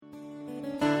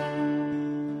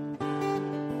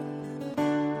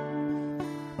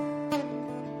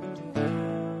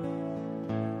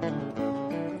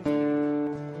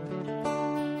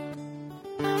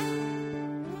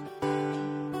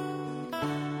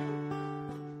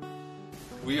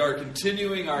We are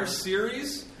continuing our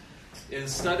series in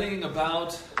studying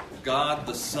about God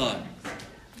the Son.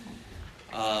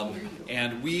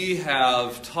 And we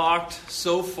have talked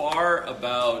so far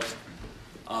about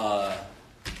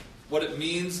what it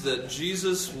means that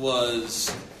Jesus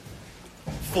was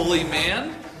fully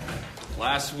man.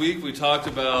 Last week we talked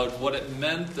about what it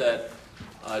meant that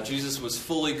Jesus was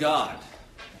fully God.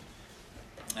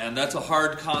 And that's a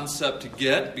hard concept to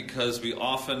get because we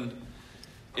often,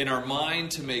 in our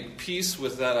mind, to make peace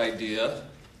with that idea,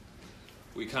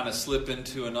 we kind of slip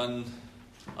into an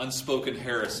unspoken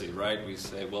heresy, right? We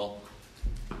say, well,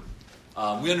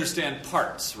 we understand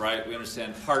parts, right? We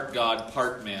understand part God,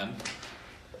 part man.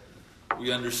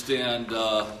 We understand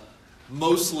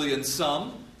mostly and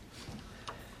some,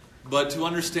 but to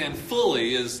understand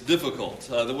fully is difficult.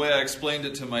 The way I explained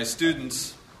it to my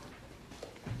students,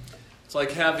 it's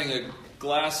like having a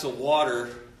glass of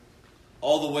water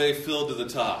all the way filled to the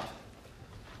top.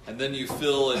 And then you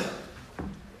fill it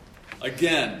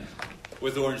again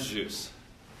with orange juice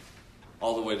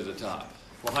all the way to the top.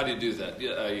 Well, how do you do that?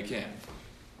 You can't.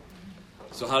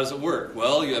 So how does it work?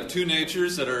 Well, you have two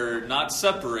natures that are not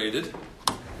separated,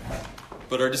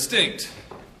 but are distinct.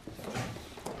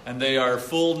 And they are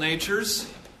full natures,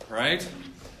 right?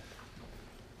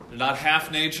 They're not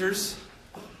half natures.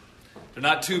 They're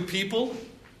not two people.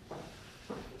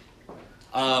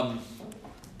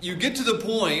 You get to the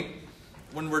point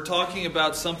when we're talking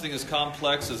about something as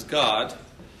complex as God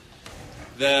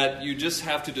that you just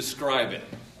have to describe it.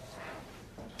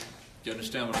 Do you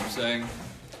understand what I'm saying?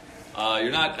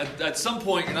 You're not at some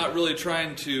point you're not really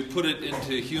trying to put it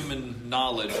into human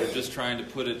knowledge. You're just trying to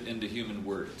put it into human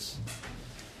words.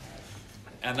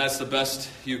 And that's the best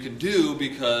you can do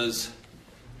because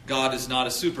God is not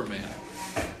a Superman.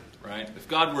 Right? If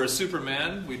God were a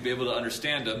Superman, we'd be able to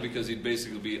understand him because he'd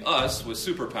basically be us with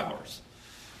superpowers.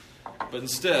 But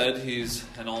instead, he's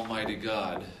an almighty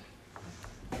God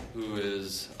who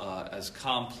is as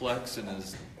complex and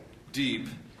as deep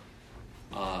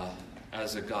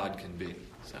as a God can be.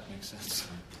 Does that make sense?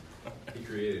 He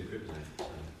created kryptonite.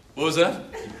 What was that?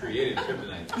 He created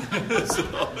kryptonite. So,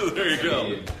 there you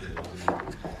go.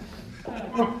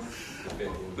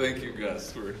 Thank you,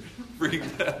 Gus, for bringing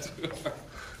that to our...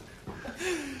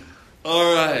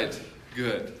 All right,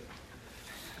 good.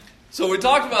 So we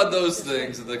talked about those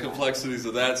things and the complexities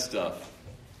of that stuff.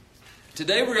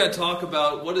 Today we're going to talk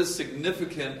about what is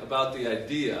significant about the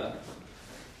idea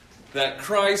that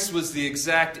Christ was the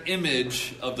exact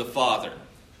image of the Father.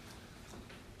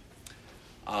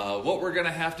 What we're going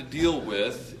to have to deal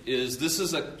with is this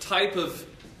is a type of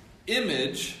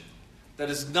image that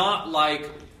is not like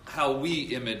how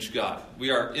we image God.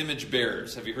 We are image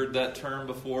bearers. Have you heard that term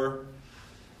before?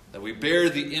 That we bear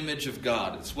the image of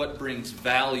God. It's what brings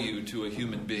value to a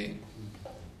human being.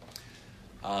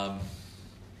 When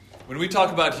we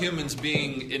talk about humans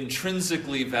being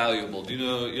intrinsically valuable,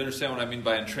 you understand what I mean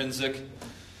by intrinsic?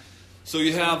 So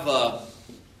you have,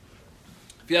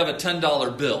 if you have a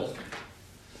 $10 bill,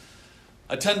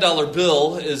 a $10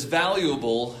 bill is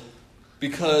valuable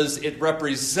because it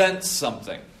represents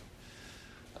something.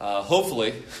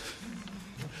 Hopefully,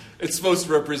 it's supposed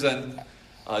to represent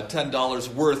 $10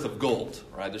 worth of gold,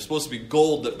 right? There's supposed to be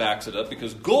gold that backs it up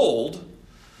because gold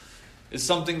is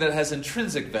something that has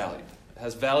intrinsic value. It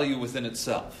has value within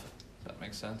itself. Does that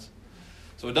make sense?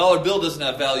 So a dollar bill doesn't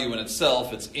have value in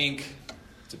itself. It's ink.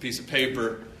 It's a piece of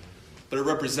paper. But it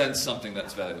represents something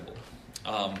that's valuable.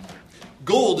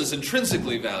 Gold is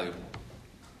intrinsically valuable.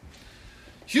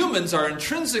 Humans are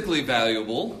intrinsically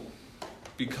valuable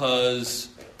because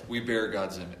we bear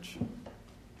God's image.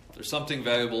 There's something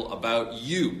valuable about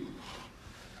you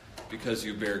because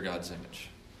you bear God's image.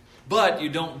 But you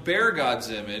don't bear God's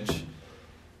image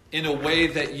in a way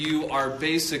that you are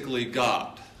basically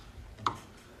God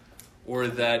or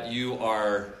that you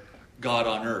are God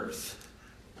on earth.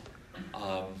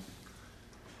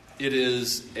 It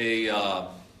is a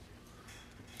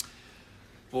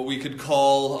what we could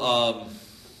call, I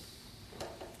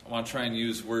want to try and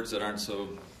use words that aren't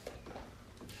so...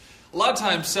 A lot of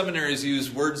times seminaries use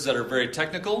words that are very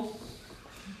technical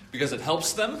because it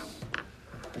helps them,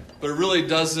 but it really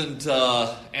doesn't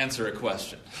answer a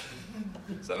question.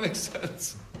 Does that make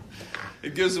sense?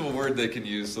 It gives them a word they can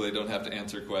use so they don't have to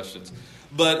answer questions.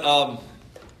 But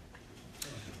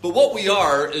what we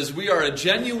are is we're a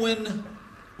genuine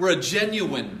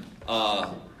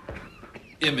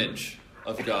image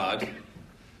of God,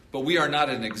 but we are not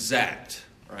an exact,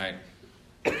 right?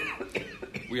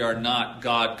 We are not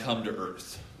God come to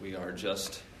earth. We are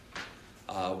just,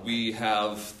 we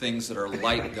have things that are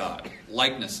like God,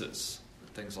 likenesses,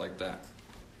 things like that.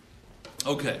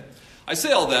 Okay, I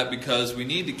say all that because we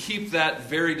need to keep that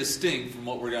very distinct from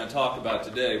what we're going to talk about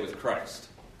today with Christ.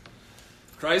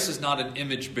 Christ is not an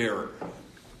image bearer.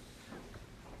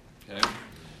 Okay?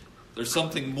 There's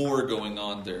something more going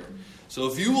on there.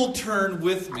 So if you will turn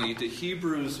with me to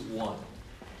Hebrews 1.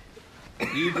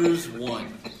 Hebrews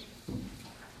 1.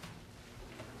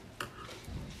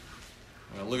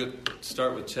 I'm going to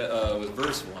start with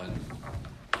verse 1.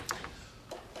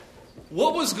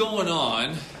 What was going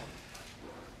on?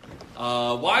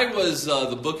 Why was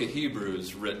the book of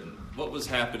Hebrews written? What was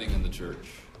happening in the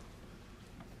church?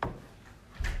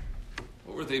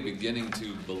 What were they beginning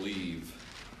to believe?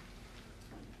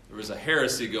 There was a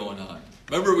heresy going on.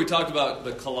 Remember we talked about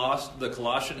the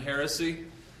Colossian heresy?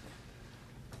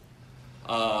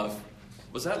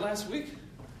 Was that last week?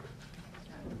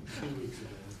 2 weeks ago.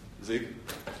 Zeke?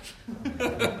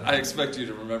 I expect you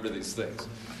to remember these things.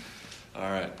 All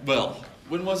right. Well,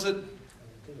 when was it? I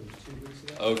think it was 2 weeks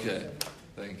ago. Okay.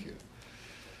 Thank you.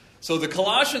 So the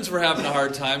Colossians were having a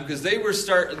hard time because they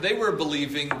were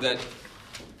believing that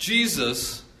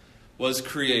Jesus was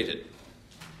created.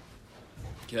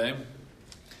 Okay?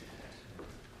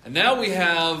 And now we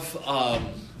have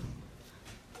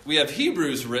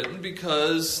Hebrews written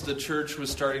because the church was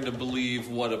starting to believe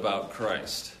what about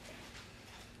Christ?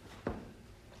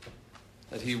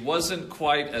 That he wasn't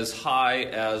quite as high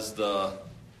as the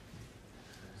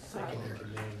Second in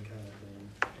command kind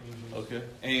of thing. okay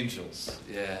angels.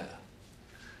 Yeah.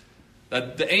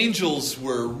 That the angels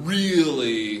were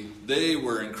they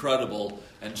were incredible,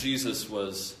 and Jesus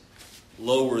was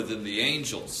lower than the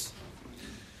angels.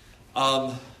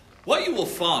 What you will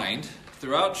find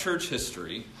throughout church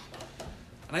history,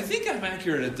 and I think I'm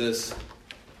accurate at this.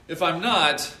 If I'm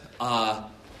not,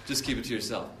 just keep it to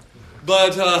yourself.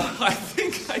 But I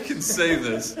think I can say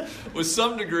this with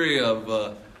some degree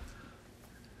of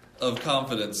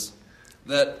confidence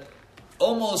that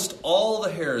almost all the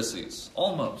heresies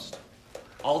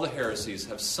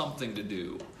have something to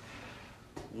do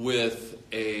with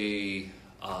a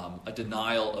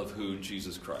denial of who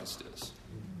Jesus Christ is.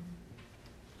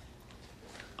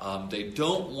 They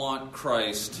don't want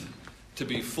Christ to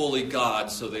be fully God,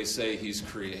 so they say he's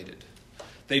created.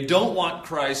 They don't want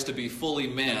Christ to be fully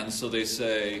man, so they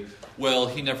say, well,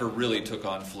 he never really took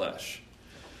on flesh.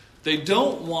 They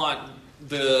don't want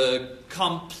the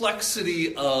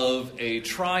complexity of a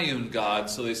triune God,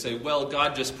 so they say, well,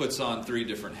 God just puts on 3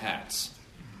 different hats.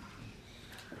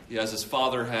 He has his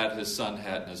Father hat, his Son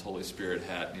hat, and his Holy Spirit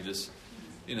hat, and he just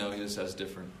has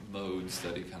different modes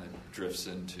that he kind of drifts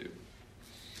into.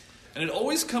 And it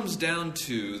always comes down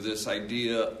to this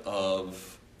idea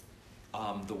of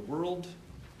the world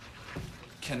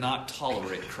cannot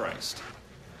tolerate Christ.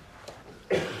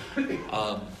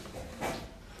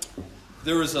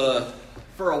 There was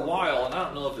for a while, and I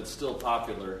don't know if it's still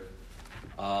popular,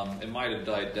 it might have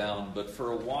died down, but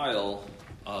for a while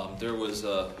there was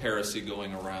a heresy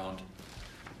going around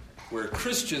where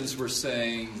Christians were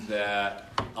saying that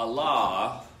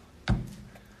Allah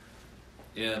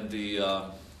in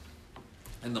the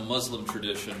Muslim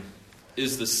tradition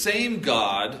is the same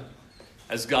God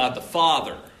as God the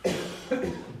Father.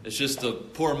 It's just the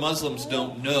poor Muslims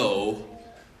don't know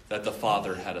that the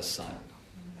Father had a son.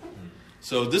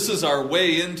 So this is our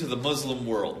way into the Muslim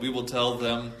world. We will tell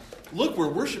them, look, we're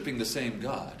worshiping the same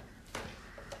God.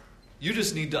 You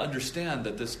just need to understand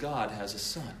that this God has a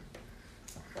son.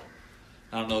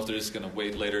 I don't know if they're just going to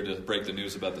wait later to break the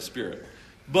news about the Spirit.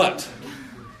 But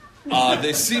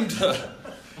they seem to...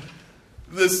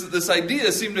 This idea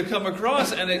seemed to come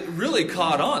across, and it really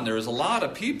caught on. There was a lot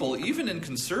of people, even in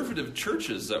conservative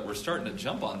churches, that were starting to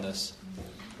jump on this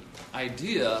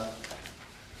idea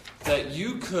that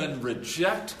you can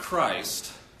reject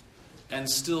Christ and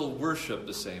still worship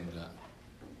the same God.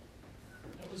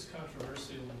 That was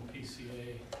controversial in the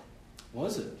PCA.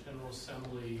 Was it? General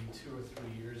Assembly 2 or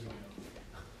 3 years ago.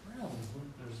 Really?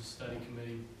 There was a study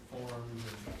committee formed, and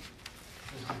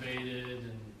it was debated,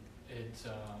 and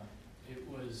it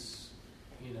was,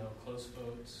 close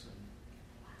votes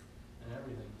and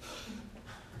everything.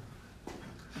 Yeah.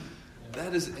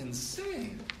 That is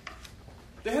insane.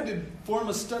 They had to form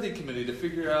a study committee to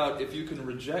figure out if you can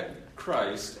reject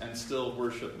Christ and still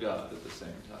worship God at the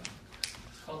same time.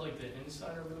 It's called like the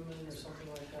Insider Movement or something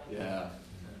like that. Yeah.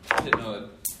 I didn't know it.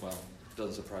 Well, it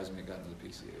doesn't surprise me it got into the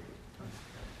PCA.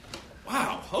 But...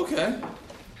 Wow, okay.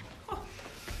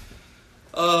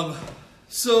 Huh.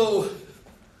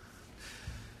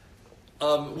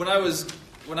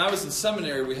 When I was in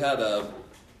seminary, we had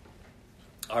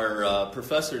our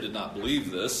professor did not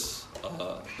believe this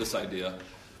idea,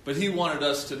 but he wanted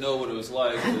us to know what it was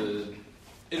like to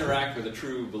interact with a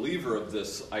true believer of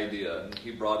this idea, and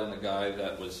he brought in a guy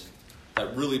that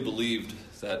really believed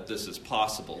that this is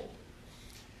possible.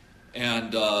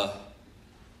 And so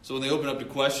when they open up to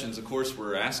questions, of course,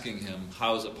 we're asking him,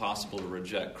 how is it possible to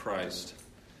reject Christ,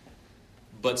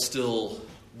 but still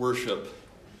worship,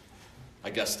 I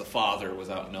guess, the Father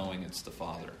without knowing it's the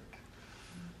Father?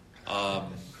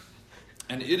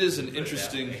 And it is an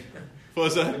interesting... What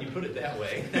was that? When you put it that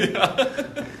way.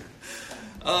 Yeah.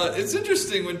 It's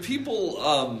interesting when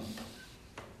people...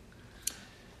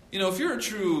 if you're a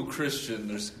true Christian,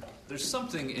 there's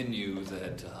something in you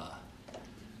that...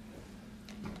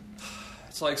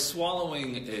 it's like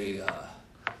swallowing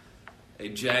a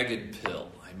jagged pill.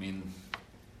 I mean,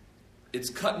 it's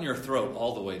cutting your throat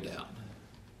all the way down.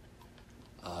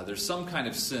 There's some kind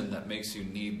of sin that makes you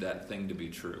need that thing to be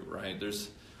true, right?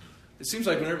 It seems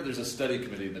like whenever there's a study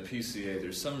committee in the PCA,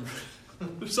 there's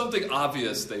something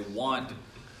obvious they want,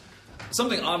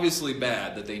 something obviously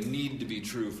bad that they need to be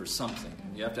true for something.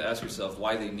 And you have to ask yourself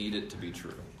why they need it to be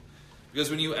true.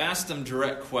 Because when you ask them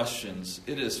direct questions,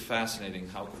 it is fascinating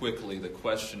how quickly the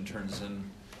question turns in.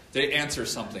 They answer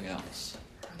something else.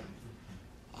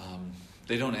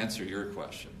 They don't answer your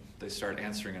question. They start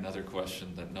answering another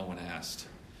question that no one asked.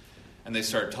 And they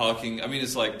start talking. I mean,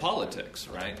 it's like politics,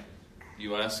 right?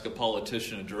 You ask a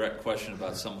politician a direct question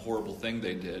about some horrible thing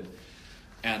they did,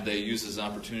 and they use this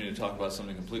opportunity to talk about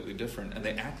something completely different, and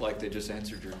they act like they just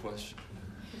answered your question,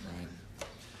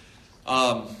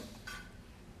 right?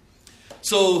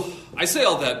 So I say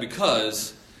all that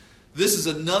because Hebrews is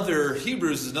another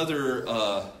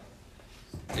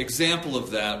example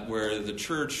of that, where the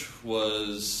church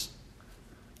was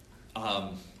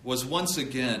once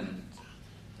again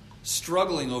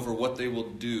struggling over what they will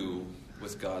do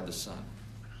with God the Son.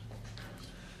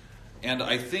 And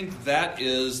I think that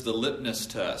is the litmus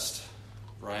test,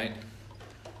 right,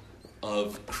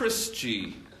 of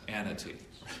Christianity.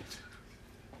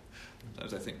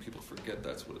 Sometimes I think people forget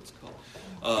that's what it's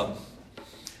called.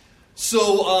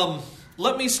 So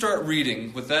let me start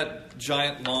reading with that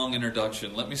giant long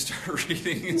introduction. Let me start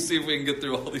reading and see if we can get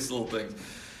through all these little things.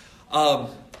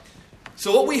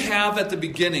 So what we have at the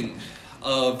beginning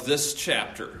of this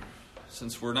chapter,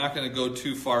 since we're not going to go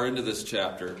too far into this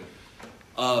chapter,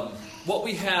 what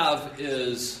we have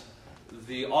is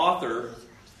the author,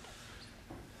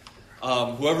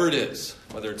 whoever it is,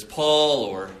 whether it's Paul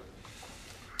or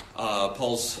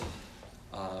Paul's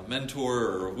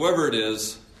mentor or whoever it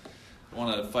is. I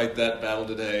want to fight that battle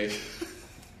today.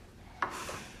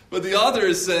 But the author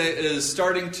is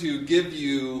starting to give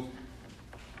you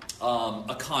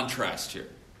a contrast here.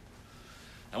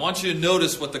 I want you to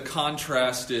notice what the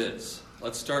contrast is.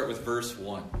 Let's start with verse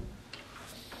 1.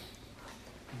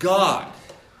 God,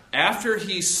 after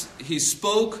he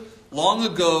spoke long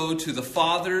ago to the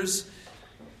fathers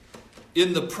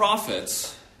in the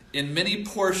prophets, in many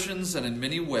portions and in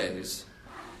many ways,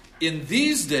 in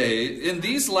these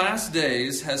last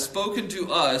days has spoken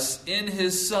to us in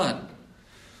his Son,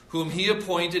 whom he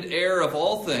appointed heir of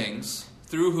all things,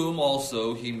 through whom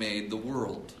also he made the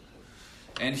world.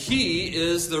 And he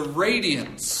is the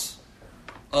radiance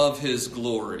of his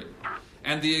glory,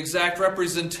 and the exact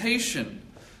representation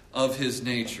of his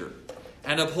nature,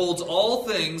 and upholds all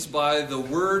things by the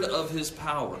word of his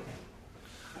power.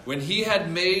 When he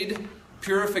had made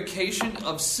purification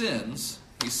of sins,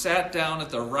 he sat down at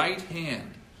the right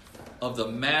hand of the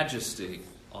Majesty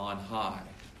on high,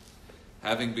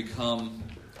 having become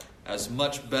as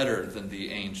much better than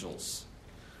the angels,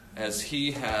 as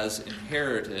he has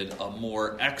inherited a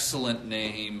more excellent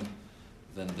name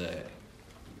than they.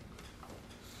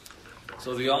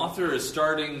 So the author is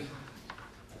starting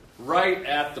right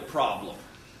at the problem,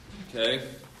 okay?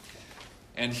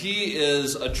 And he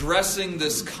is addressing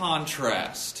this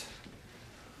contrast.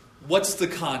 What's the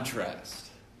contrast?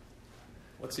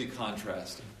 What's he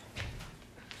contrasting?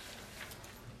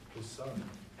 The Son.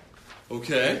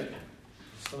 Okay.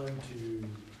 The Son to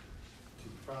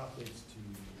prophets, to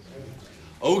everything.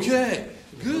 Okay,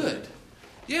 good.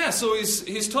 Yeah, so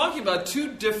he's talking about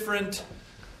two different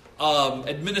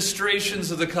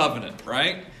administrations of the covenant,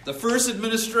 right? The first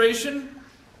administration,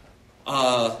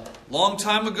 long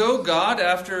time ago, God,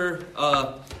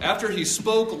 after he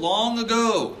spoke long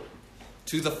ago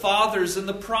to the fathers and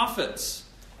the prophets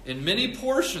in many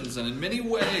portions and in many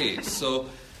ways.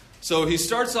 So he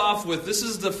starts off with, this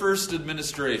is the first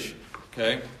administration,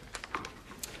 okay?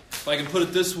 If I can put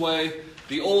it this way,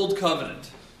 the Old Covenant.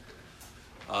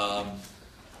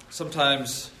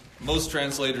 Sometimes most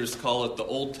translators call it the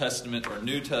Old Testament or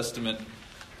New Testament,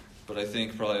 but I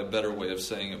think probably a better way of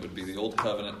saying it would be the Old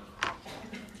Covenant.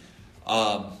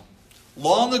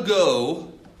 Long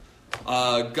ago,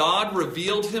 God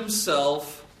revealed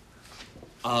himself.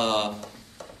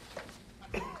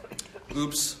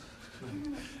 Oops.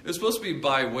 It was supposed to be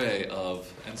by way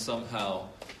of, and somehow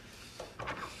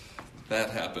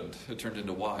that happened. It turned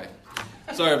into why.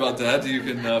 Sorry about that. You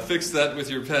can fix that with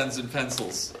your pens and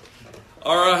pencils.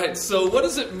 All right, so what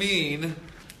does it mean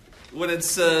when it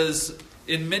says,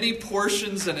 in many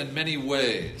portions and in many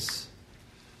ways?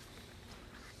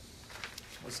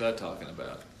 What's that talking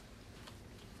about?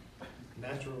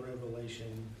 Natural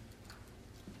revelation,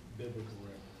 biblical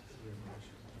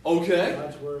revelation. Okay.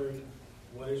 God's word,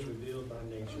 what is revealed by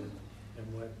nature,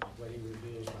 and what he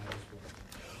reveals by his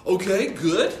word. Okay,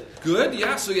 good.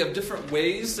 Yeah, so you have different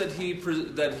ways that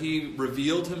he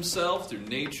revealed himself through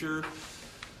nature,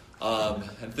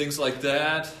 and things like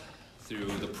that, through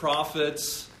the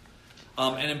prophets,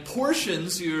 and in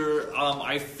portions.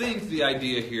 I think the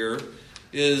idea here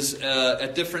is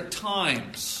at different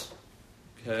times.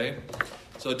 Okay,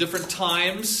 so at different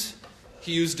times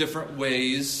he used different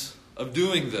ways of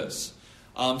doing this.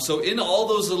 So in all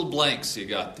those little blanks you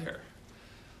got there,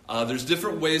 there's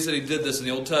different ways that he did this in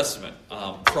the Old Testament.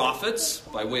 Prophets,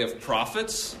 by way of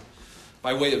prophets,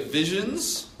 by way of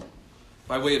visions,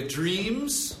 by way of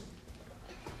dreams,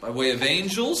 by way of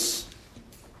angels,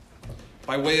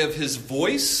 by way of his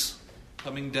voice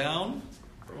coming down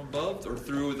from above or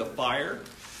through the fire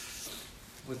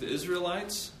with the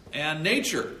Israelites, and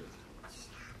nature.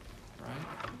 Right?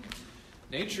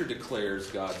 Nature declares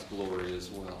God's glory as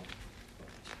well.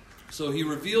 So he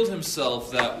revealed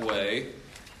himself that way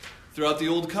throughout the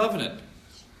Old Covenant.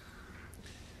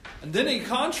 And then he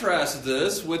contrasts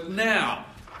this with now.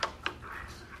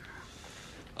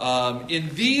 In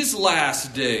these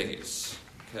last days,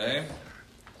 okay,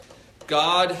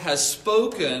 God has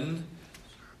spoken,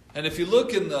 and if you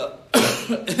look in the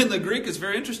in the Greek, it's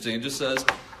very interesting. It just says,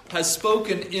 has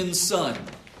spoken in Son.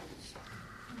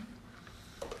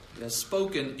 He has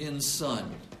spoken in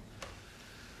Son.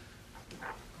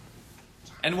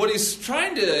 And what he's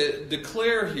trying to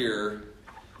declare here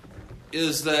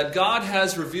is that God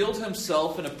has revealed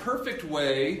himself in a perfect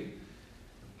way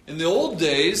in the old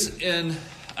days, and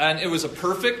it was a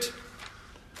perfect,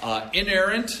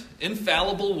 inerrant,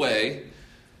 infallible way,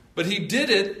 but he did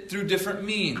it through different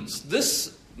means.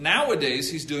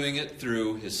 Nowadays, he's doing it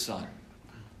through his Son.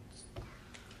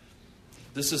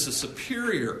 This is a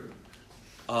superior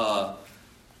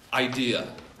idea.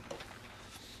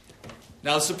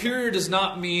 Now, superior does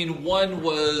not mean one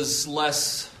was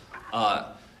less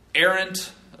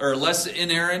errant or less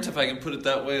inerrant, if I can put it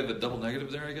that way, of a double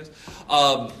negative there, I guess.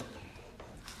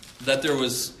 That there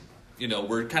was,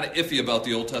 we're kind of iffy about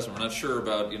the Old Testament. We're not sure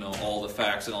about, all the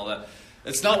facts and all that.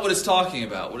 It's not what it's talking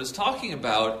about. What it's talking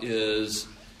about is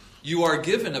you are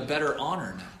given a better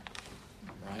honor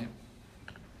now, right?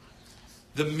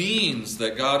 The means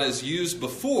that God has used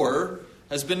before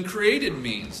has been created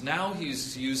means. Now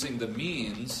he's using the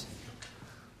means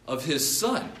of his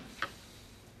Son.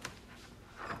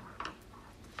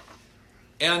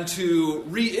 And to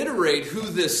reiterate who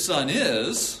this Son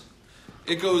is,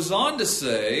 it goes on to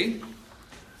say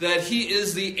that he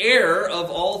is the heir of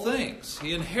all things.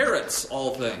 He inherits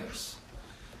all things.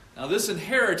 Now, this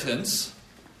inheritance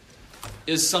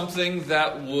is something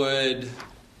that would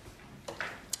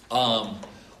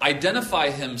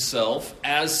identify himself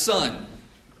as Son.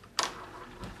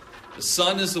 The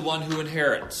Son is the one who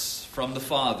inherits from the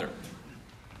Father.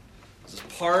 This is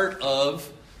part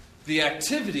of the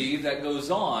activity that goes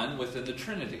on within the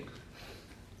Trinity.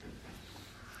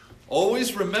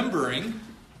 Always remembering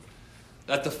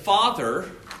that the Father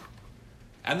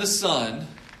and the Son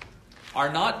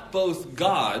are not both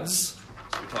gods,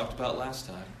 as we talked about last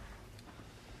time,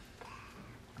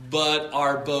 but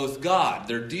are both God.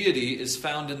 Their deity is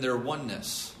found in their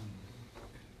oneness.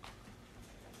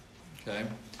 Okay?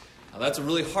 Now that's a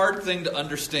really hard thing to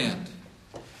understand.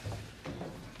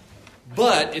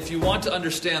 But if you want to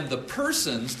understand the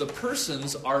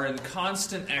persons are in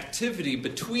constant activity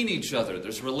between each other.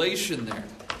 There's relation there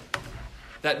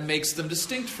that makes them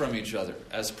distinct from each other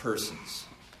as persons.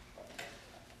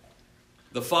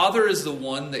 The Father is the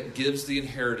one that gives the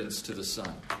inheritance to the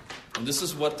Son. And this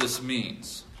is what this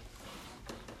means.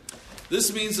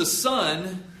 This means the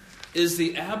Son is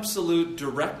the absolute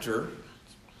director,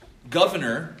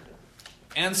 governor,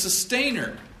 and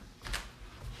sustainer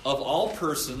of all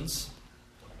persons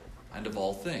and of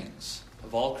all things,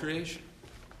 of all creation.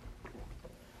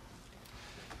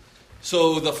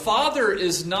 So the Father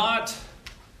is not...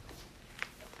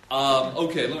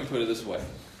 okay, let me put it this way.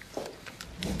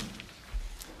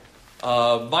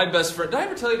 My best friend... Did I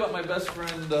ever tell you about my best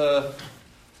friend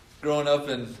growing up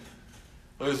in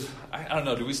I don't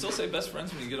know, do we still say best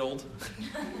friends when you get old?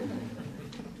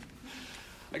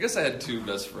 I guess I had 2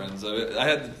 best friends. I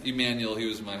had Emmanuel, he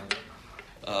was my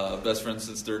best friend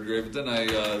since 3rd grade,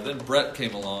 but then Brett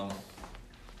came along.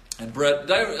 And Brett,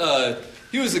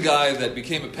 he was a guy that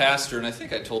became a pastor, and I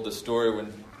think I told this story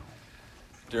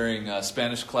during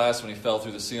Spanish class when he fell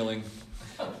through the ceiling.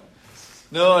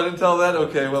 No, I didn't tell that?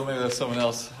 Okay, well, maybe that's someone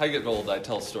else. I get old, I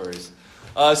tell stories.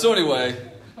 So anyway,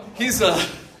 he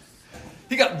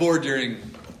got bored during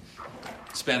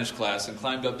Spanish class and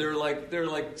climbed up. They're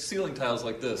like ceiling tiles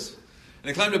like this. And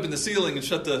he climbed up in the ceiling and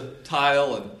shut the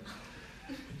tile, and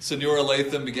Senora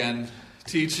Latham began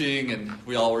teaching, and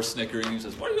we all were snickering. He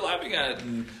says, "What are you laughing at?"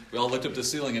 And we all looked up to the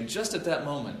ceiling, and just at that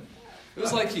moment, it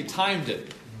was like he timed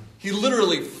it. He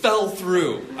literally fell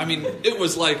through. I mean, it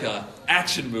was like an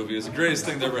action movie. It was the greatest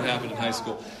thing that ever happened in high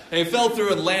school. And he fell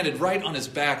through and landed right on his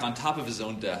back on top of his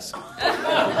own desk.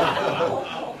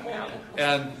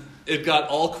 And it got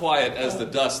all quiet as the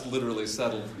dust literally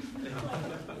settled.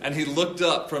 And he looked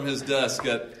up from his desk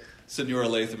at Senora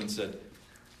Latham and said,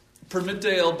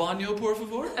 "Permite el baño, por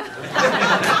favor?"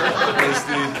 That was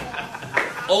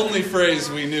the only phrase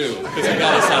we knew, because it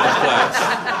got us out of class.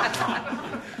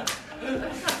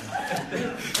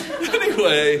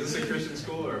 Anyway. Is this a Christian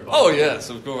school or a Oh, yes,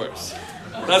 of course.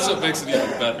 That's what makes it even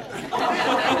better.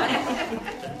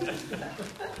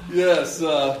 Yes,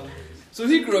 so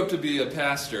he grew up to be a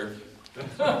pastor.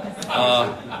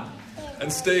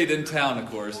 And stayed in town, of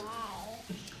course.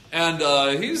 And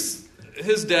his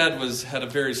dad had a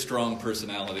very strong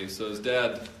personality. So his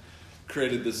dad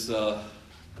created this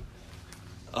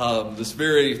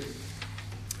very,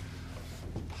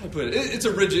 how do I put it?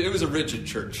 It was a rigid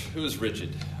church. It was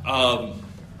rigid.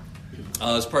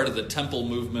 As part of the temple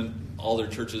movement, all their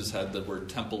churches had the word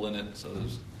temple in it. So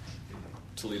there's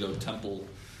Toledo Temple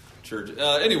Church.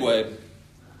 Anyway,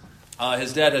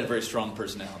 his dad had a very strong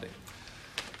personality.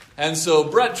 And so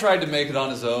Brett tried to make it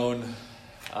on his own,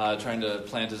 trying to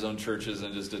plant his own churches,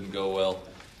 and it just didn't go well.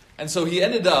 And so he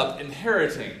ended up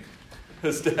inheriting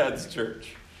his dad's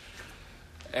church.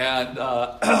 And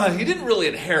he didn't really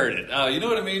inherit it. You know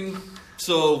what I mean?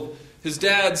 So his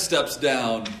dad steps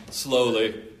down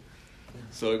slowly.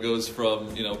 So it goes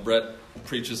from, Brett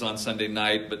preaches on Sunday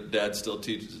night, but dad still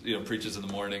preaches in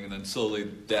the morning. And then slowly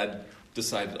dad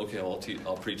decided, okay,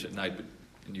 I'll preach at night,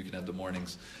 and you can have the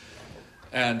mornings.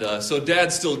 And so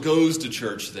dad still goes to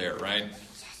church there, right?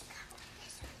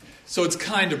 So it's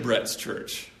kind of Brett's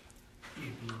church.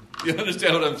 You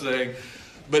understand what I'm saying?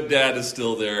 But dad is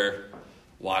still there,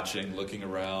 watching, looking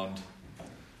around,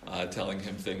 telling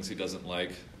him things he doesn't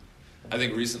like. I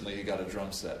think recently he got a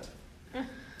drum set.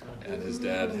 And his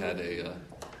dad had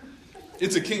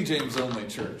it's a King James only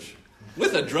church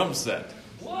with a drum set.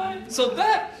 What? So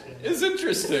that is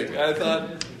interesting. I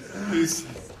thought,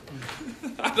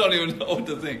 I don't even know what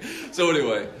to think. So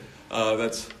anyway,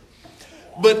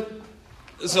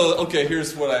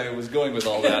 here's what I was going with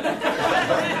all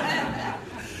that.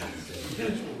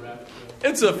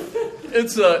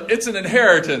 It's an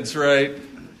inheritance, right?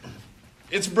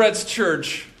 It's Brett's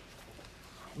church,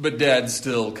 but dad's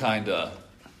still kind of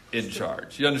in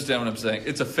charge. You understand what I'm saying?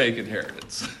 It's a fake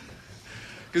inheritance.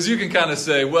 Because you can kind of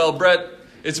say, well,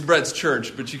 it's Brett's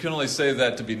church, but you can only say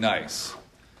that to be nice.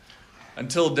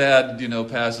 Until dad,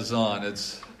 passes on,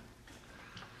 it's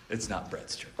not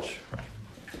Brett's church, right?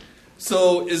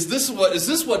 So is this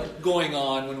what's going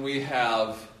on when we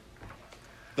have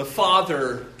the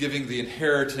Father giving the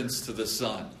inheritance to the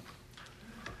Son?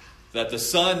 That the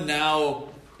Son now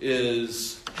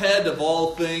is head of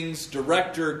all things,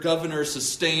 director, governor,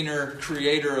 sustainer,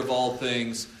 creator of all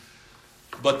things,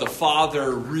 but the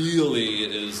Father really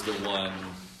is the one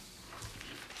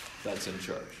that's in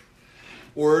charge?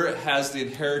 Or has the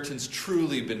inheritance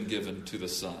truly been given to the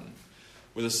Son,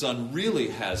 where the Son really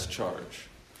has charge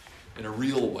in a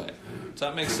real way? Does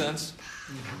that make sense?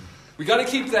 We got to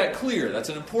keep that clear. That's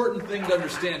an important thing to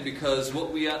understand, because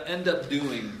what we end up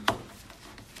doing,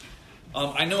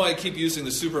 I know I keep using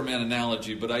the Superman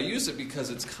analogy, but I use it because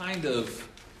it's kind of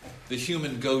the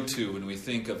human go-to when we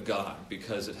think of God,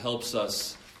 because it helps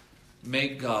us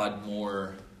make God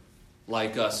more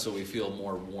like us so we feel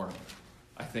more warm.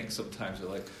 I think sometimes we're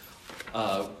like,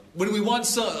 when we want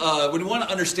to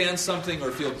understand something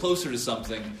or feel closer to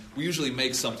something, we usually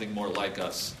make something more like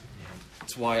us.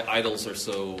 It's why idols are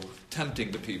so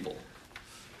tempting to people,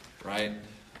 right?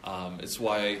 It's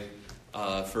why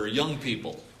for young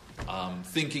people,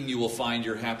 thinking you will find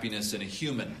your happiness in a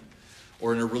human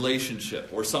or in a relationship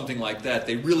or something like that,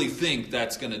 they really think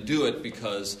that's going to do it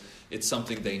because it's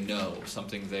something they know,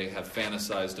 something they have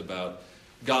fantasized about.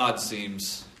 God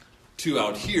seems too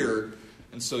out here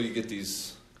And so you get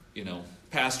these,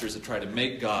 pastors that try to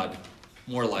make God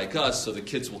more like us so the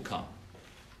kids will come.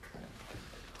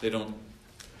 They don't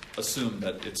assume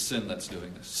that it's sin that's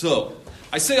doing this. So,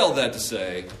 I say all that to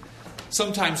say,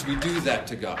 sometimes we do that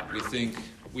to God.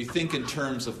 We think in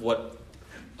terms of what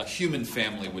a human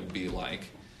family would be like,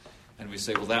 and we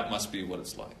say, well, that must be what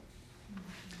it's like.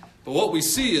 But what we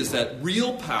see is that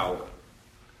real power,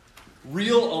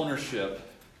 real ownership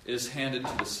is handed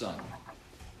to the Son.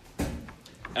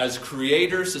 As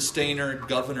creator, sustainer,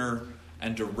 governor,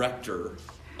 and director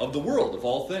of the world, of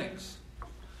all things.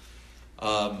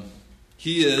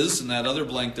 He is, and that other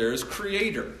blank there is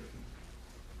creator.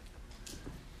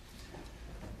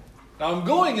 Now I'm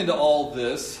going into all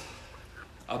this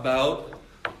about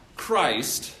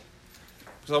Christ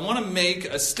because I want to make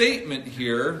a statement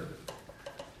here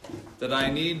that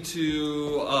I need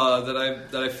to,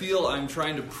 that I feel I'm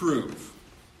trying to prove.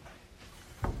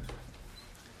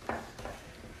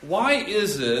 Why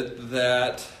is it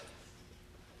that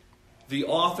the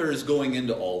author is going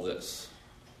into all this?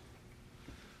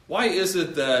 Why is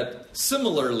it that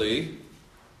similarly,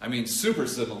 super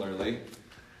similarly,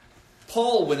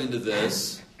 Paul went into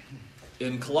this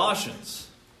in Colossians?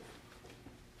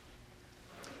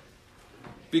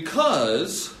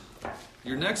 Because,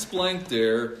 your next blank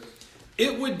there,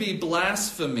 it would be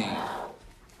blasphemy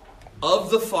of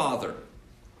the Father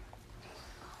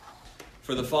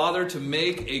for the Father to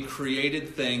make a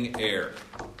created thing heir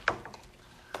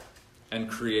and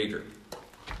creator.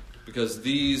 Because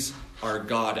these are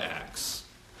God acts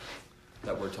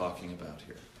that we're talking about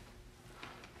here.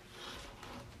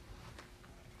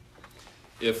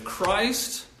 If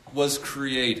Christ was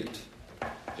created,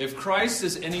 if Christ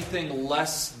is anything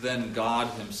less than God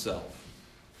himself,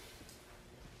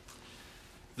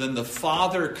 then the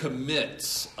Father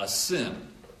commits a sin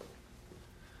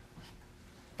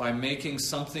by making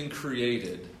something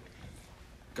created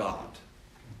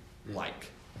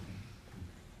God-like.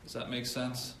 Does that make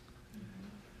sense?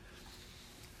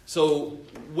 So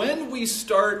when we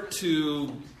start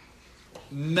to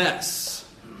mess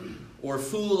or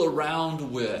fool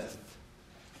around with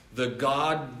the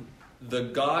godness,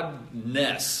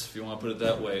 if you want to put it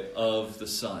that way, of the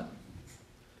Son,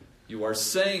 you are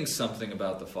saying something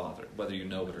about the Father, whether you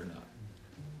know it or not.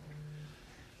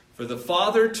 For the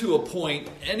Father to appoint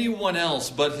anyone else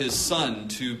but his Son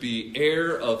to be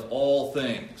heir of all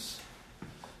things,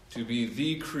 to be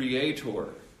the creator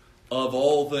of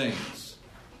all things,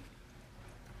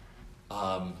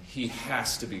 he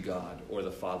has to be God or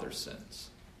the Father sins.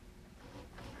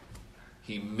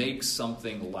 He makes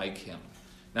something like him.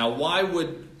 Now, why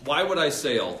would I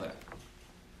say all that?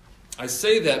 I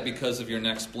say that because of your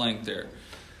next blank there.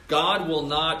 God will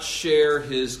not share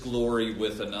his glory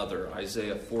with another.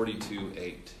 Isaiah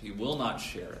 42:8. He will not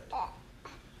share it.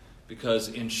 Because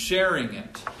in sharing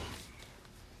it,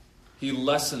 he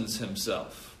lessens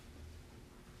himself.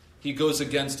 He goes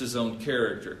against his own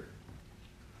character.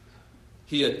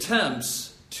 He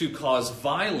attempts to cause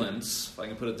violence, if I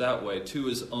can put it that way, to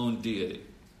his own deity.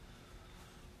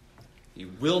 He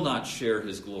will not share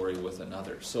his glory with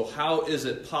another. So how is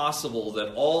it possible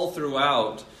that all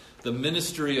throughout the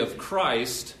ministry of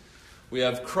Christ, we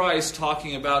have Christ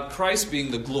talking about Christ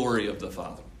being the glory of the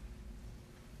Father?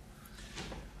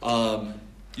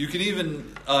 You can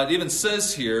even, it even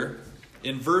says here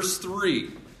in verse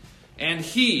 3, and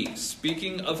he,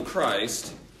 speaking of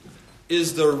Christ,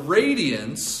 is the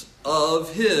radiance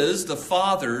of his, the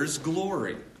Father's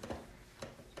glory.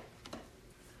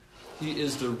 He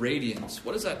is the radiance.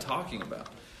 What is that talking about?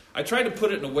 I tried to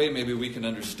put it in a way maybe we can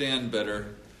understand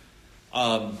better.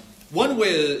 One way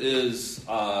is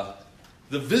the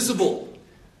visible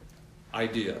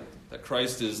idea, that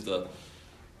Christ is a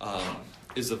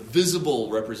visible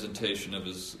representation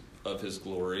of his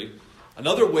glory.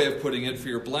 Another way of putting it for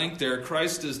your blank there,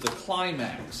 Christ is the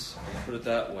climax, put it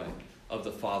that way, of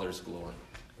the Father's glory.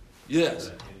 Yes.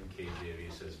 In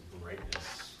KJV says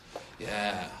brightness.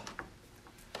 Yeah.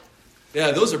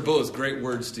 Yeah, those are both great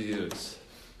words to use.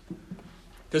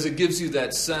 Because it gives you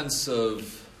that sense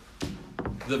of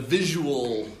the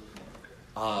visual.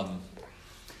 But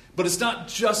it's not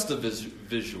just the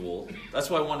visual. That's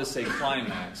why I want to say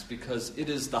climax, because it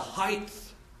is the height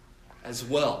as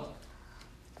well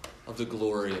of the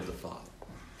glory of the Father.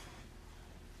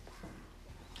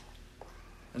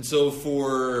 And so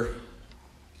for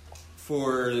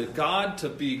God to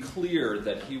be clear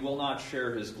that he will not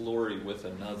share his glory with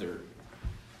another,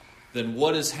 then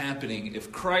what is happening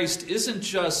if Christ isn't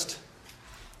just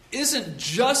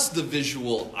the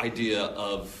visual idea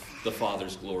of the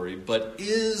Father's glory, but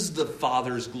is the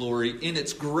Father's glory in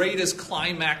its greatest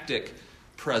climactic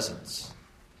presence?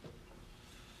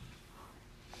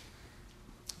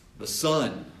 The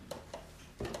Son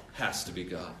has to be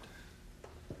God.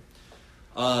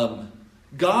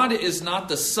 God is not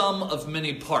the sum of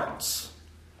many parts.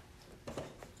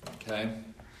 Okay?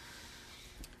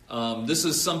 This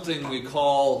is something we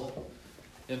call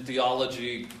in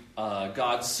theology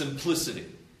God's simplicity.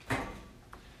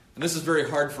 And this is very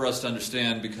hard for us to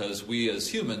understand because we as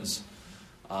humans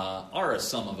are a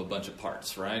sum of a bunch of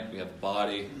parts, right? We have a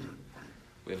body,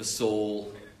 we have a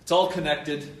soul. It's all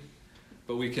connected,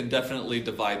 but we can definitely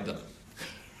divide them.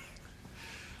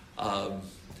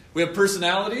 We have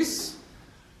personalities.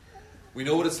 We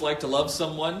know what it's like to love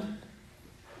someone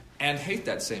and hate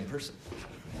that same person.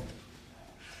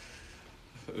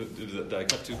 Did I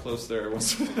cut too close there? I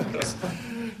was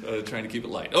trying to keep it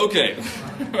light. Okay.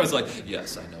 I was like,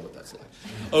 yes, I know what that's like.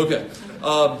 Okay.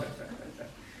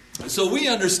 So we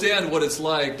understand what it's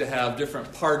like to have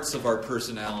different parts of our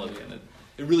personality. And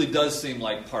it really does seem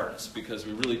like parts because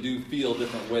we really do feel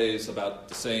different ways about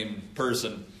the same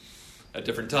person at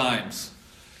different times.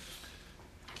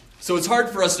 So it's hard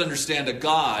for us to understand a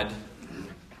God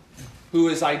who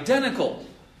is identical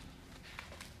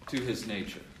to his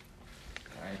nature.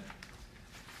 Right?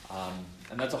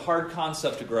 And that's a hard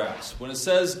concept to grasp. When it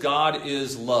says God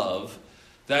is love,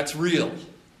 that's real.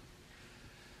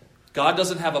 God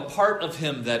doesn't have a part of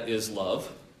him that is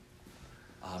love.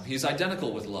 He's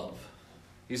identical with love.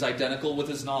 He's identical with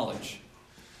his knowledge.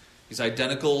 He's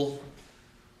identical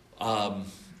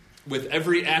with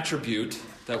every attribute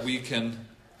that we can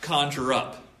conjure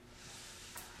up.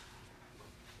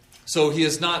 So he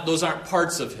is not; those aren't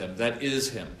parts of him. That is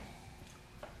him.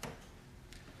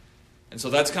 And so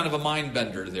that's kind of a mind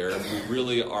bender there. If we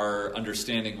really are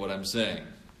understanding what I'm saying.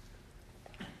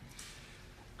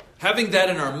 Having that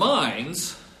in our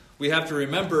minds, we have to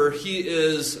remember he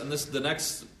is, and the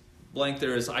next blank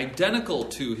there is identical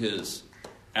to his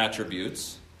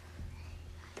attributes.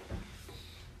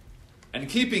 And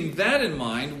keeping that in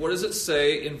mind, what does it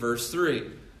say in verse 3?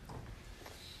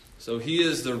 So he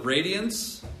is the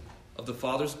radiance of the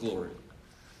Father's glory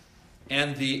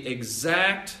and the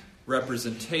exact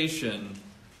representation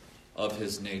of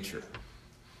his nature.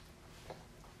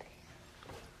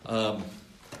 One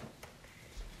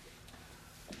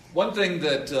thing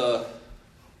that,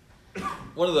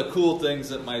 one of the cool things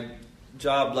that my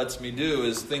job lets me do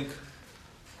is think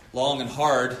long and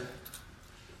hard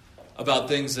about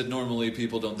things that normally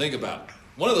people don't think about.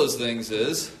 One of those things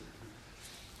is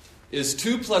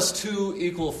 2 plus 2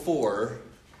 equal 4?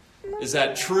 Is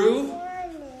that true?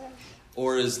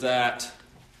 Or is that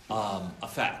a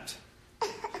fact?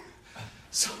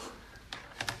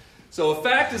 So a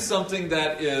fact is something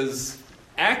that is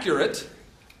accurate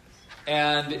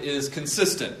and is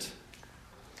consistent.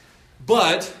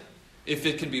 But if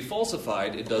it can be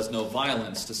falsified, it does no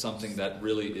violence to something that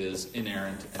really is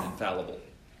inerrant and infallible.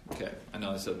 Okay, I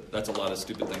know I said that's a lot of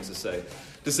stupid things to say.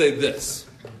 To say this.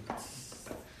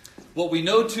 What we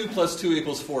know 2 plus 2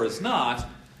 equals 4 is not,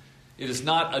 it's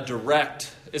not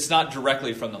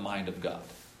directly from the mind of God.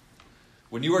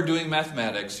 When you are doing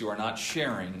mathematics, you are not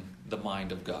sharing the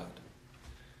mind of God.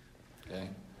 Okay?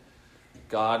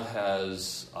 God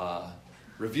has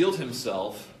revealed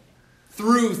himself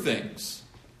through things.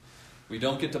 We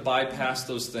don't get to bypass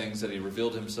those things that he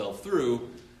revealed himself through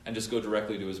and just go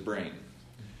directly to his brain.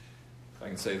 If I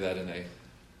can say that in a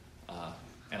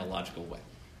analogical way.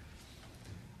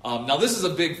 Now this is a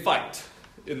big fight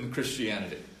in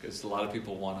Christianity because a lot of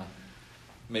people want to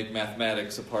make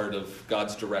mathematics a part of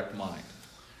God's direct mind.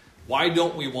 Why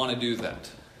don't we want to do that?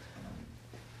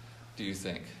 Do you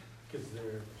think? Because there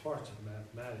are parts of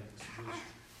mathematics which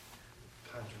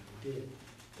contradict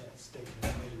that statement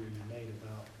earlier you made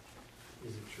about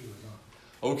is it true or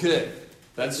not. Okay,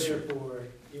 that's true. Therefore,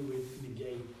 it would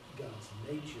negate God's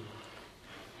nature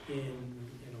in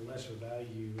a lesser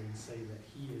value and say that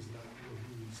he is not who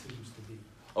he seems to be.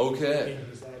 Okay. In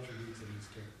his attributes and his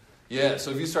character. Yeah,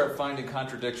 so if you start finding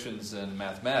contradictions in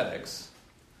mathematics,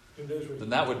 then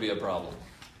that would be a problem.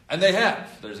 And they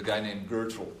have. There's a guy named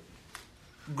Gödel.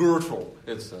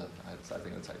 It's I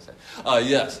think that's how you say it.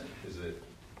 Yes. Is it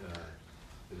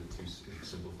too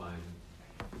simplifying?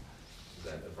 Is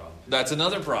that a problem? That's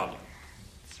another problem.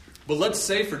 But let's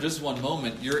say for just one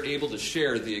moment you're able to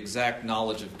share the exact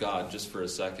knowledge of God just for a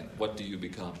second. What do you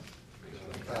become?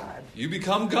 God. You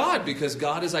become God because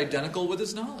God is identical with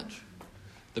his knowledge.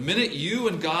 The minute you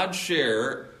and God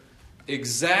share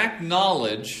exact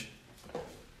knowledge,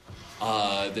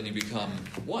 then you become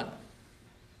one.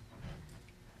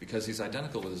 Because he's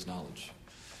identical with his knowledge.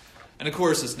 And of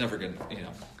course, it's never going to,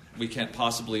 we can't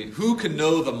possibly, who can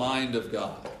know the mind of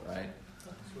God, right?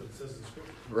 That's what it says in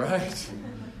Scripture. Right.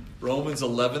 Romans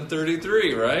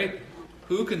 11:33, right?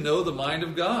 Who can know the mind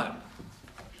of God?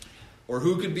 Or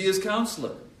who could be his counselor?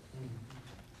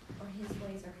 Or his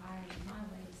ways are higher than my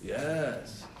ways.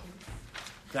 Yes.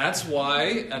 That's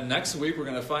why, and next week we're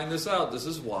going to find this out, this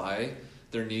is why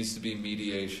there needs to be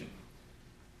mediation.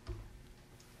 There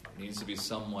needs to be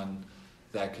someone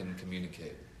that can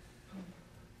communicate.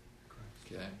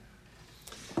 Okay?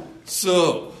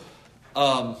 So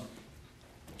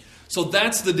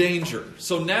that's the danger.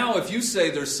 So now if you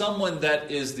say there's someone that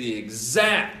is the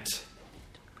exact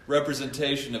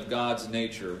representation of God's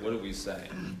nature, what are we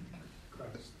saying?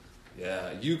 Christ.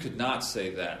 Yeah, you could not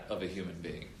say that of a human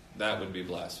being. That would be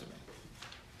blasphemy.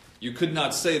 You could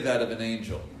not say that of an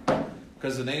angel,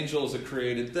 because an angel is a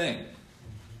created thing.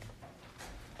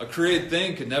 A created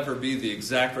thing could never be the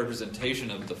exact representation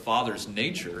of the Father's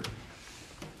nature,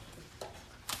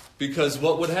 because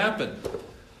what would happen?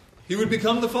 He would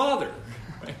become the Father.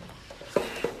 Right?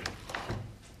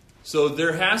 So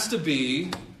there has to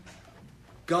be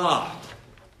God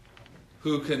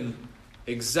who can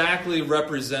exactly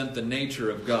represent the nature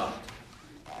of God.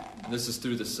 And this is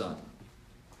through the Son.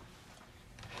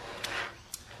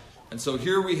 And so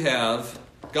here we have,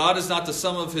 God is not the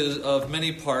sum of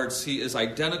many parts. He is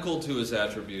identical to his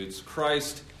attributes.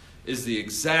 Christ is the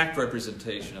exact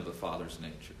representation of the Father's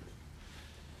nature.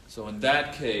 So in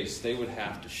that case, they would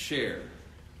have to share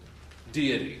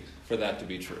deity for that to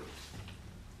be true.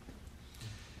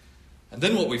 And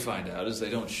then what we find out is they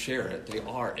don't share it, they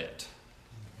are it.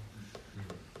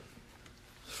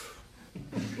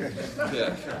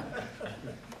 Yeah.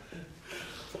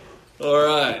 All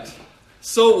right.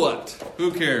 So what?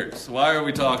 Who cares? Why are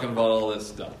we talking about all this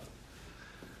stuff?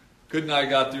 Couldn't I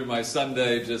got through my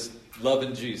Sunday just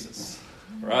loving Jesus?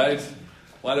 Right?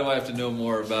 Why do I have to know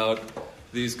more about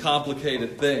these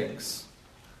complicated things?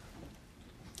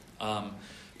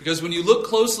 Because when you look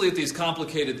closely at these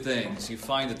complicated things, you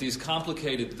find that these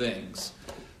complicated things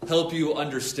help you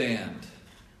understand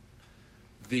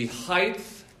the height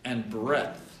and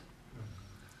breadth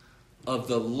of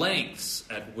the lengths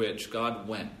at which God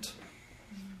went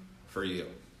for you.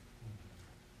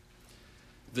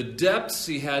 The depths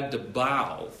he had to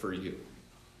bow for you.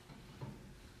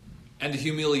 And the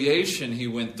humiliation he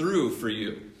went through for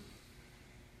you.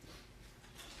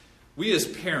 We as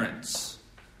parents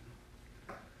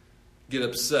get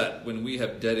upset when we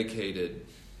have dedicated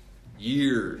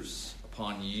years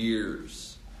upon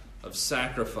years of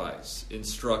sacrifice,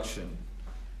 instruction,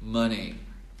 money,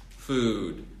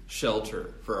 food,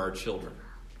 shelter for our children,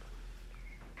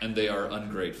 and they are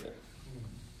ungrateful.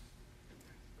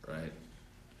 Right?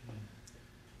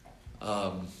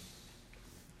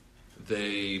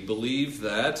 They believe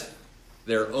that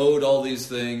they're owed all these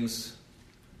things,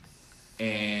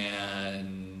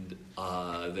 and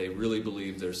they really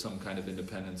believe there's some kind of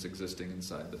independence existing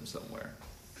inside them somewhere.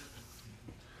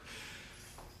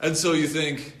 And so you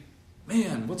think,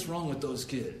 man, what's wrong with those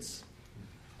kids?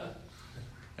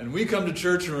 And we come to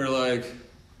church and we're like,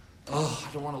 oh,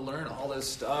 I don't want to learn all this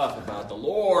stuff about the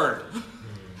Lord.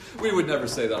 We would never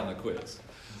say that on a quiz.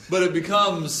 But it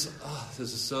becomes,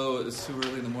 it's too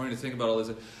early in the morning to think about all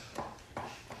this.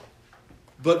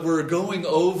 But we're going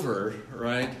over,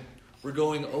 right? We're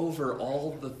going over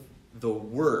all the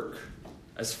work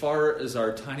as far as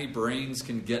our tiny brains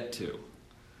can get to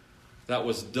that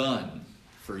was done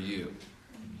for you.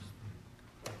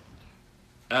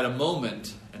 At a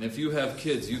moment, and if you have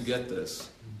kids, you get this,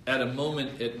 at a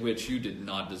moment at which you did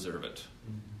not deserve it.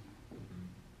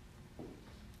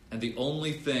 And the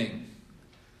only thing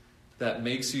that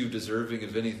makes you deserving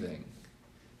of anything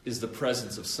is the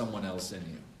presence of someone else in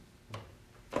you.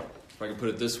 If I can put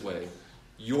it this way,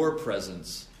 your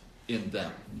presence in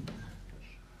them.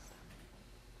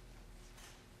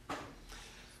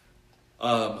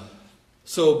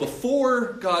 So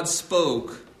before God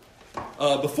spoke,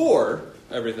 before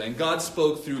everything, God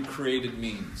spoke through created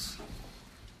means.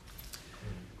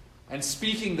 And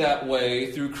speaking that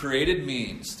way through created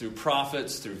means, through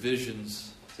prophets, through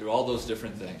visions, through all those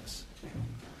different things,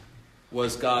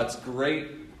 was God's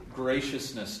great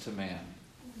graciousness to man.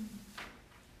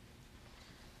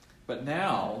 But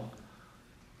now,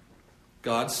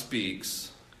 God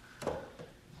speaks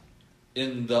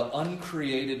in the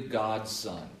uncreated God's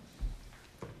Son,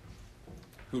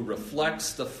 who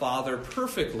reflects the Father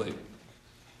perfectly,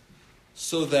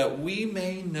 so that we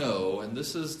may know, and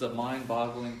this is the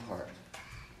mind-boggling part,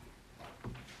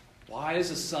 why is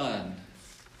a Son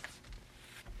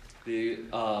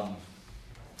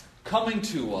coming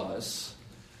to us,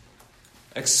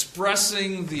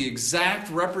 expressing the exact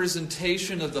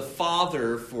representation of the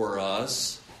Father for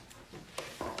us,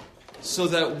 so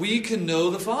that we can know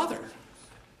the Father,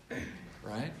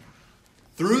 right?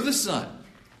 Through the Son.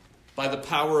 by the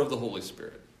power of the Holy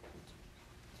Spirit.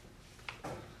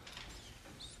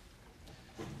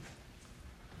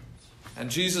 And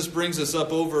Jesus brings us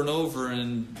up over and over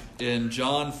in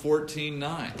John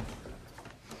 14:9.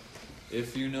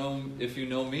 If you know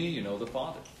me, you know the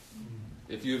Father.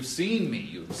 If you have seen me,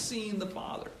 you have seen the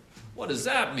Father. What does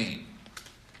that mean?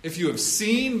 If you have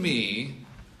seen me,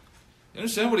 you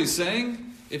understand what he's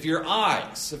saying? If your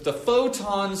eyes, if the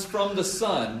photons from the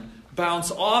sun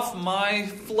bounce off my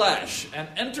flesh and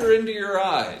enter into your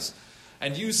eyes,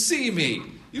 and you see me,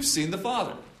 you've seen the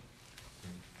Father.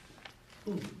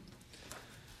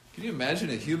 Can you imagine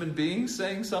a human being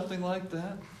saying something like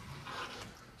that?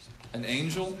 An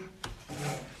angel?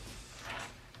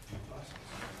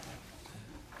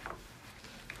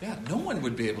 Yeah, no one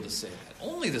would be able to say that.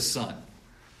 Only the Son.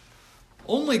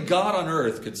 Only God on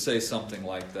earth could say something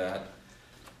like that.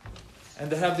 And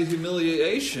to have the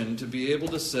humiliation to be able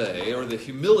to say, or the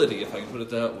humility, if I can put it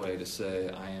that way, to say,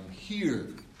 I am here.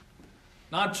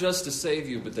 Not just to save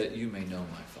you, but that you may know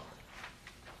my Father.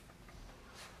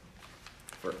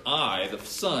 For I, the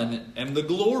Son, am the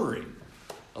glory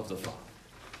of the Father.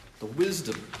 The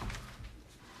wisdom.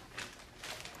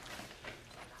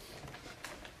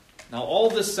 Now, all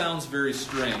this sounds very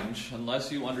strange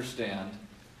unless you understand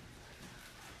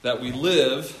that we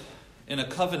live in a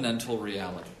covenantal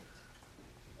reality.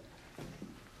 I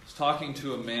was talking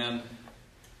to a man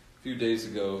a few days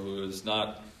ago who is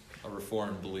not a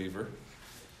Reformed believer.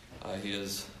 He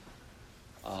is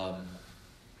what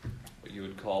you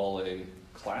would call a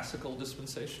classical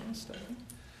dispensationalist,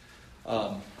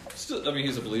 I think.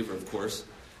 He's a believer, of course.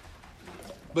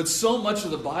 But so much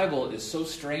of the Bible is so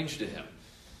strange to him.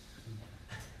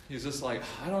 He's just like,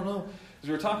 I don't know. As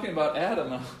we were talking about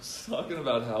Adam, I was talking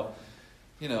about how,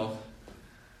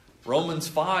 Romans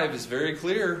 5 is very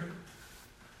clear.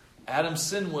 Adam's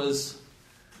sin was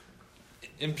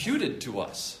imputed to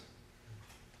us.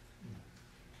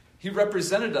 He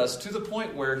represented us to the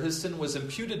point where his sin was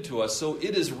imputed to us, so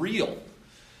it is real.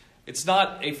 It's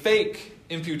not a fake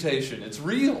imputation. It's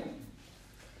real.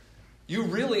 You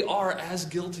really are as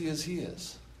guilty as he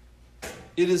is.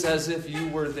 It is as if you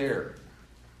were there,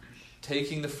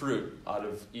 taking the fruit out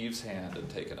of Eve's hand and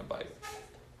taking a bite.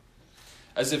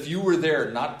 As if you were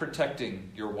there not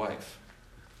protecting your wife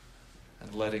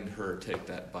and letting her take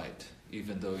that bite,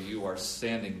 even though you are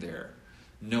standing there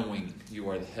knowing you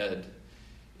are the head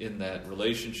in that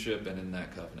relationship and in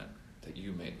that covenant that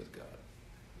you made with God.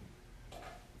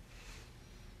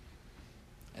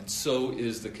 And so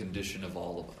is the condition of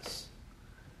all of us.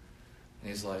 And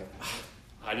he's like,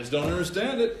 I just don't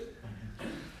understand it.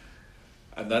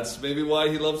 And that's maybe why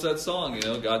he loves that song.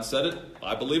 God said it,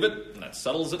 I believe it, and that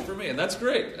settles it for me. And that's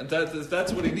great. And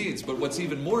that's what he needs. But what's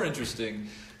even more interesting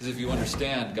is if you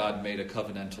understand God made a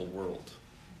covenantal world.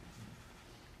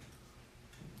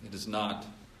 It is not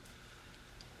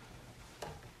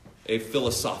a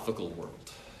philosophical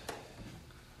world.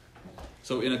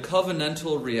 So in a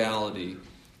covenantal reality,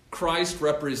 Christ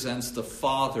represents the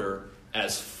Father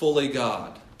as fully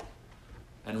God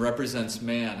and represents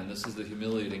man, and this is the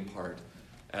humiliating part,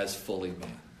 as fully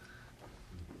man.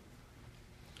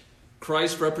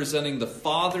 Christ representing the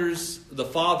Father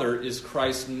is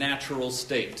Christ's natural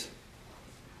state.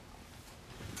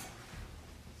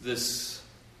 This,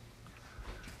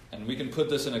 and we can put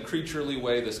this in a creaturely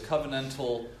way, this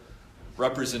covenantal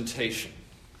representation.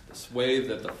 This way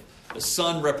that the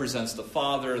Son represents the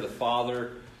Father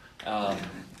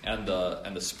and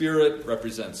the Spirit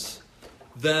represents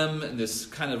them in this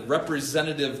kind of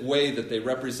representative way that they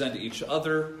represent each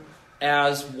other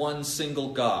as one single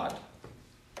God.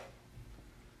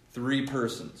 3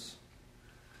 persons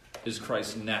is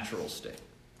Christ's natural state.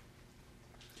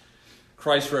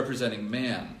 Christ representing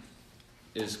man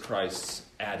is Christ's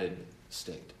added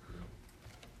state.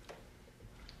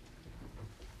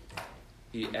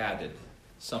 He added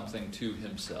something to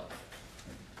himself.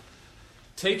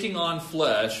 Taking on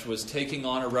flesh was taking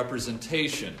on a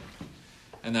representation,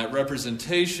 and that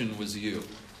representation was you,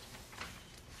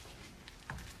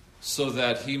 so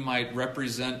that he might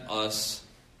represent us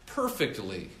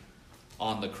perfectly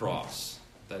on the cross,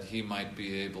 that he might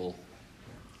be able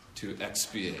to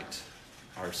expiate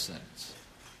our sins.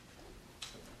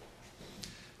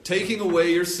 Taking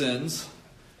away your sins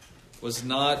was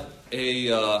not a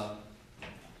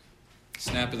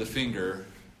snap of the finger,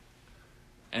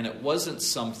 and it wasn't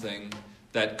something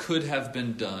that could have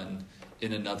been done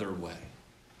in another way,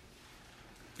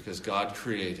 because God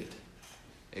created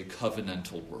a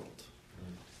covenantal world,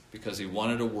 because he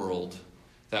wanted a world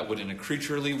that would in a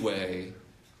creaturely way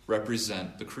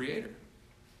represent the Creator.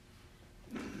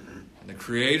 And the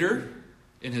Creator,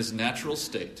 in his natural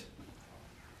state,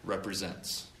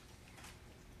 represents.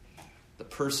 The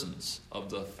persons of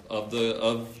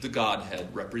the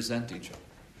Godhead represent each other.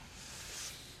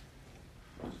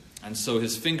 And so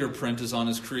his fingerprint is on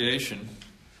his creation,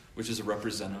 which is a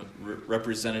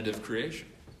representative creation.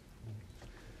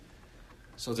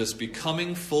 So this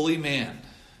becoming fully man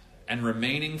and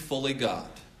remaining fully God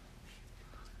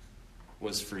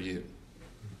was for you.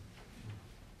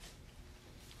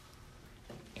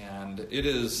 And it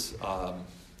is,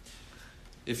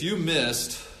 if you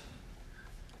missed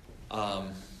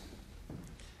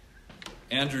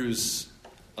Andrew's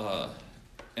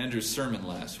sermon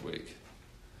last week,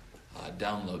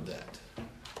 download that,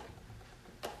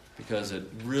 because it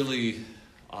really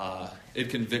it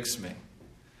convicts me.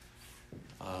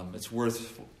 It's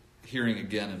worth hearing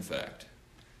again, in fact,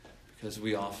 because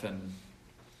we often,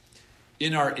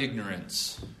 in our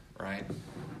ignorance, right?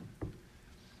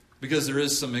 Because there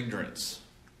is some ignorance.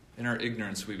 In our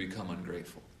ignorance, we become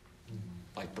ungrateful,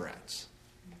 like brats,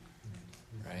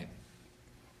 right?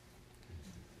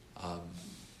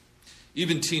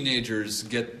 Even teenagers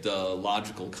get the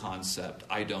logical concept,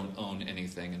 I don't own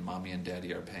anything and mommy and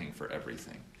daddy are paying for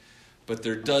everything. But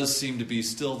there does seem to be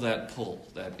still that pull,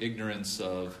 that ignorance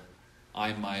of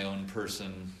I'm my own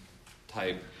person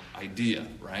type idea,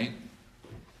 right?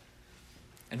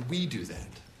 And we do that.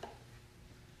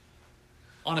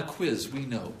 On a quiz, we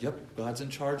know, yep, God's in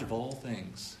charge of all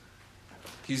things.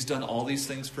 He's done all these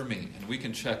things for me, and we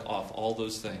can check off all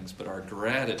those things, but our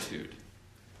gratitude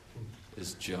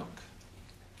is junk.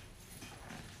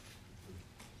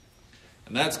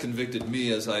 And that's convicted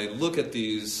me as I look at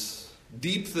these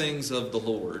deep things of the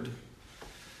Lord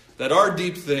that are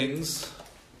deep things.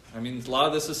 I mean, a lot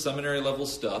of this is seminary level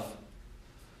stuff.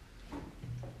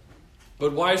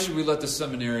 But why should we let the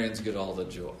seminarians get all the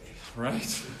joy,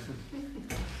 right?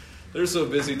 They're so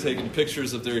busy taking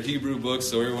pictures of their Hebrew books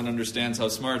so everyone understands how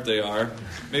smart they are.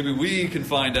 Maybe we can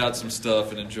find out some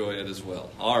stuff and enjoy it as well.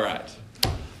 All right.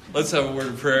 Let's have a word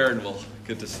of prayer and we'll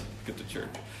get to church.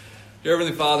 Dear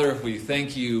Heavenly Father, we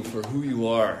thank you for who you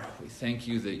are. We thank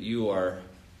you that you are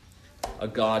a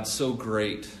God so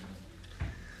great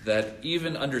that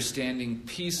even understanding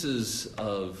pieces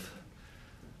of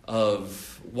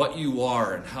what you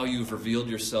are and how you've revealed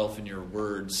yourself in your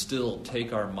word still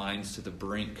take our minds to the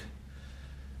brink.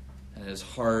 And it's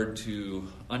hard to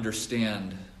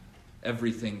understand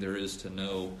everything there is to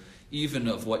know, even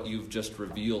of what you've just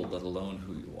revealed, let alone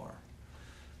who you are.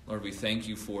 Lord, we thank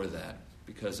you for that,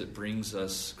 because it brings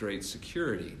us great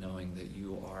security, knowing that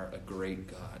you are a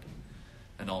great God,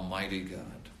 an almighty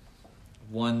God,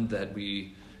 one that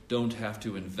we don't have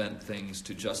to invent things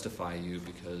to justify you,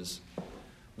 because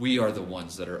we are the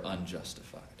ones that are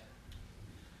unjustified.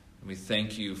 And we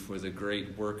thank you for the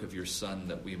great work of your Son,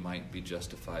 that we might be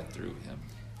justified through him.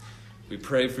 We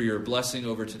pray for your blessing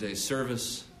over today's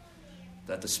service,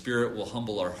 that the Spirit will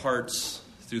humble our hearts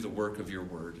through the work of your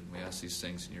word. And we ask these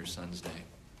things in your Son's name.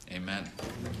 Amen.